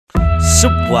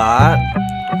Swat,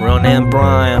 real name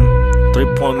Brian.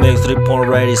 3-point mix, 3-point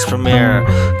radius premiere.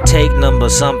 Take number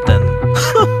something.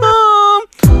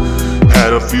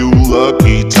 Had a few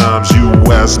lucky times, you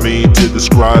asked me to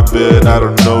describe it. I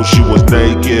don't know, she was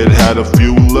naked. Had a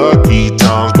few lucky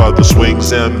times by the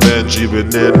swings and bench, even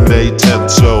in a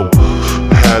tent. So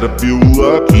had a few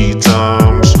lucky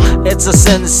times. It's a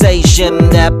sensation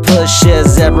that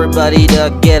pushes everybody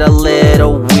to get a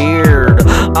little weird.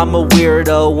 I'm a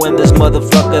weirdo in this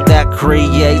motherfucker that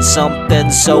creates something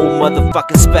so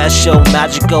motherfucking special,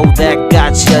 magical, that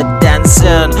got you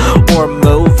dancing or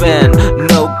moving.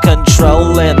 No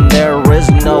controlling, there is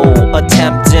no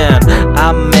attempting.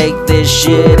 I make this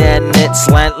shit and it's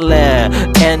slightly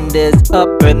and it's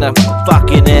up in the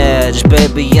fucking edge.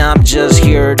 Baby, I'm just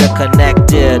here to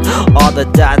connect it, all the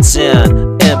dots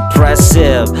in.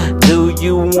 Impressive. Do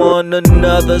you want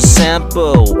another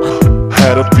sample?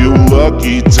 Had a few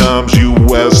lucky times, you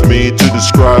asked me to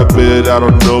describe it. I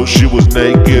don't know, she was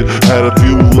naked. Had a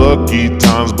few lucky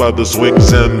times by the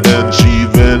swings and bench,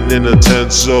 even in a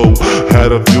tent. So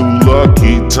had a few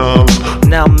lucky times.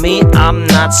 Now me, I'm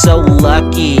not so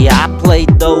lucky. I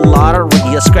played the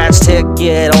lottery, a scratch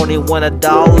ticket, only won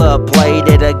 $1. Played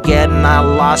it again, I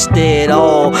lost it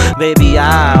all. Baby,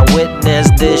 I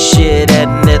witnessed this shit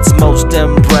and it's most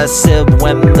impressive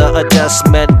when the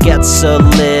adjustment gets a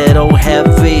little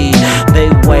heavy. They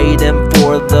waiting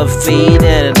for the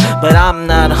feeding, but I'm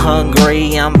not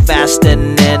hungry, I'm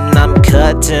fasting and I'm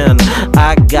cutting.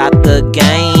 I got the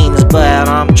gains, but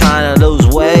I'm trying to lose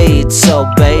weight. So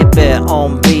baby,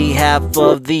 on behalf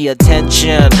of the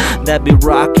attention that be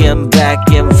rocking back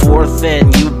and forth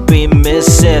and you be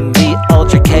missing, the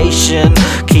altercation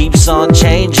keeps on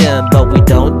changing, but we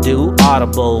don't do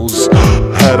audibles.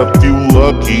 Had a few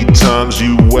lucky times,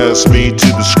 you asked me to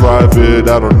describe it.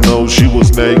 I don't know, she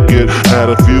was naked. Had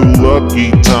a few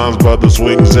lucky times by the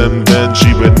swings and bench,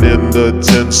 even in the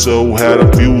tent. So had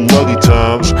a few lucky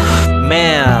times.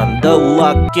 Man, the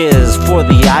luck is for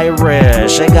the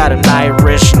Irish. I got an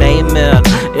Irish name and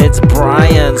it's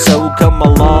Brian. So come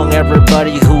along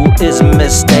everybody who is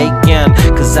mistaken,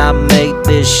 cause I make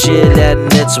this shit and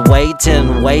it's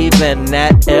waiting, waving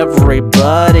at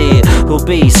everybody who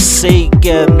be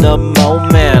seeking the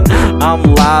moment. I'm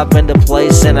live in the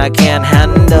place and I can't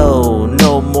handle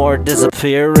no more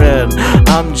disappearing.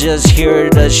 I'm just here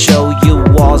to show you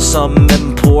all some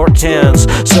importance.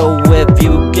 So if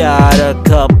you got a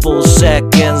couple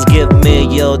seconds, give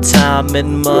me your time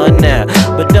and money,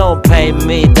 but don't pay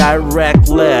me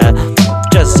directly.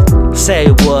 Just say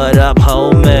what up,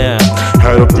 homie.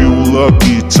 Had a few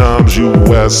lucky times, you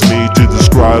asked me to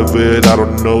describe it. I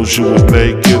don't know, she was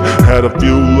naked. Had a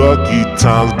few lucky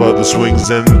times by the swings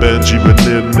and bench, even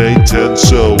in a tent.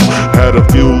 So had a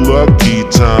few lucky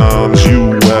times,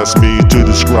 you asked me to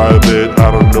describe it.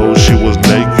 I don't know, she was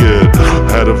naked.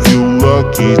 Had a few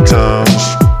lucky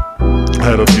times.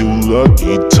 Had a few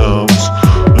lucky times.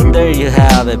 And there you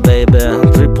have it, baby.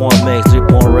 3-point mix,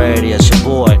 3-point radius. Your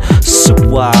boy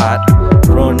Swat,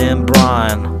 Ronin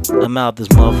Brian. I'm out this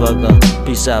motherfucker.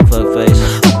 Peace out, fuckface.